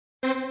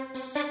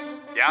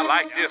Yeah, I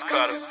like this,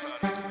 Cutter.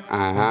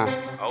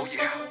 Oh,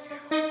 yeah.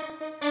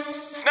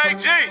 Snake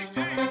G.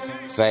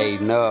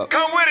 FadeNup.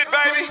 Come with it,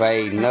 baby.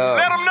 FadeNup.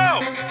 Let them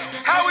know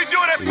how we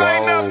doing at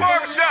FadeNup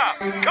Barbershop.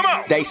 Come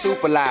on. They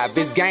super live,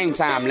 it's game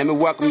time. Let me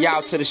welcome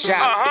y'all to the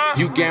shop.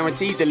 You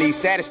guaranteed to leave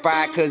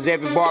satisfied, cause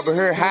every barber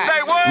here hot.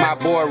 Say what? My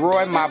boy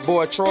Roy, my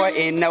boy Troy,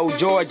 and no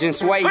George and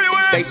Sway.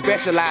 They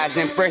specialize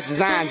in fresh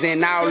designs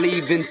and all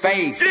leaving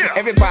fades. Yeah.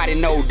 Everybody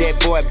know that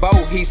boy Bo,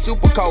 he's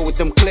super cold with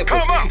them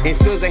clippers. And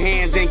Scissor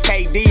Hands and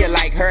KD are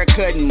like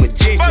haircutting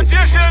magicians.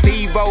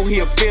 Steve-O, he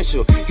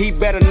official. He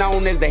better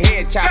known as the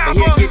head chopper.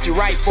 He'll get you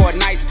right for a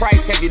nice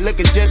price. Have you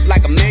looking just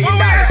like $1 million.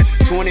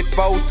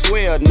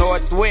 2412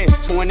 Northwest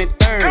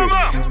 23rd.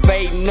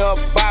 FadeNup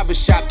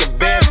Barbershop, the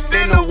best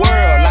in the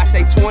world. I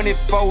say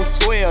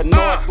 2412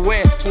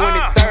 Northwest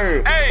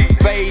 23rd.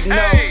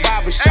 FadeNup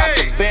Barbershop,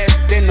 the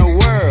best in the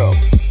world.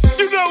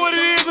 You know what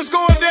it is. It's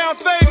going down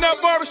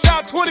FadeNup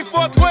Barbershop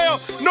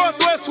 2412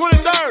 Northwest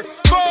 23rd.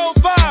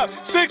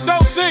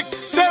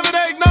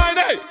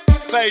 405-606-7898.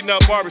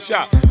 FadeNup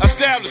Barbershop,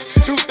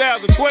 established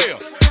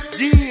 2012.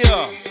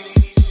 Yeah.